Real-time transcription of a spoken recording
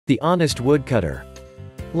The Honest Woodcutter.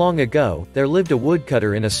 Long ago, there lived a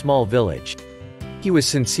woodcutter in a small village. He was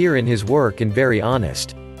sincere in his work and very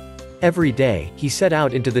honest. Every day, he set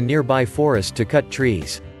out into the nearby forest to cut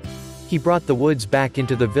trees. He brought the woods back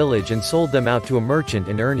into the village and sold them out to a merchant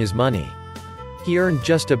and earned his money. He earned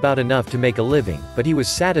just about enough to make a living, but he was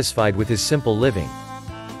satisfied with his simple living.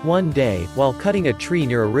 One day, while cutting a tree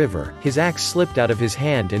near a river, his axe slipped out of his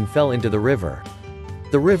hand and fell into the river.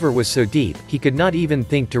 The river was so deep, he could not even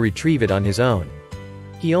think to retrieve it on his own.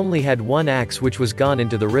 He only had one axe which was gone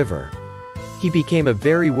into the river. He became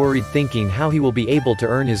very worried thinking how he will be able to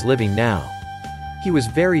earn his living now. He was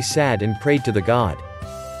very sad and prayed to the god.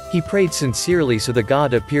 He prayed sincerely, so the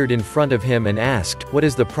god appeared in front of him and asked, "What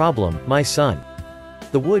is the problem, my son?"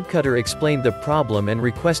 The woodcutter explained the problem and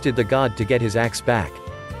requested the god to get his axe back.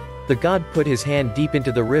 The god put his hand deep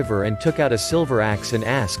into the river and took out a silver axe and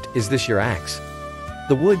asked, "Is this your axe?"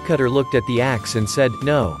 The woodcutter looked at the axe and said,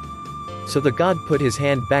 "No." So the god put his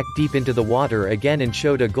hand back deep into the water again and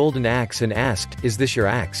showed a golden axe and asked, "Is this your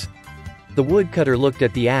axe?" The woodcutter looked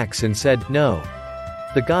at the axe and said, "No."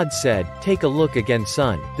 The god said, "Take a look again,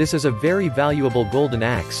 son, this is a very valuable golden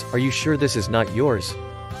axe, are you sure this is not yours?"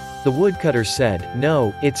 The woodcutter said,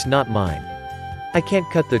 "No, it's not mine. I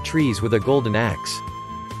can't cut the trees with a golden axe.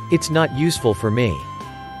 It's not useful for me."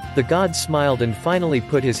 The god smiled and finally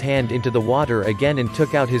put his hand into the water again and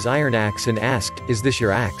took out his iron axe and asked, "Is this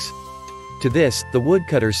your axe?" To this, the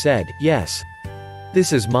woodcutter said, "Yes.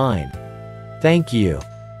 This is mine. Thank you."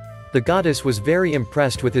 The goddess was very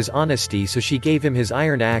impressed with his honesty, so she gave him his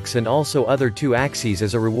iron axe and also other 2 axes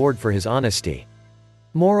as a reward for his honesty.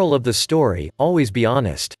 Moral of the story, always be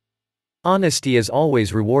honest. Honesty is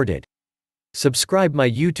always rewarded. Subscribe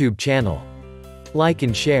my YouTube channel. Like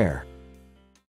and share.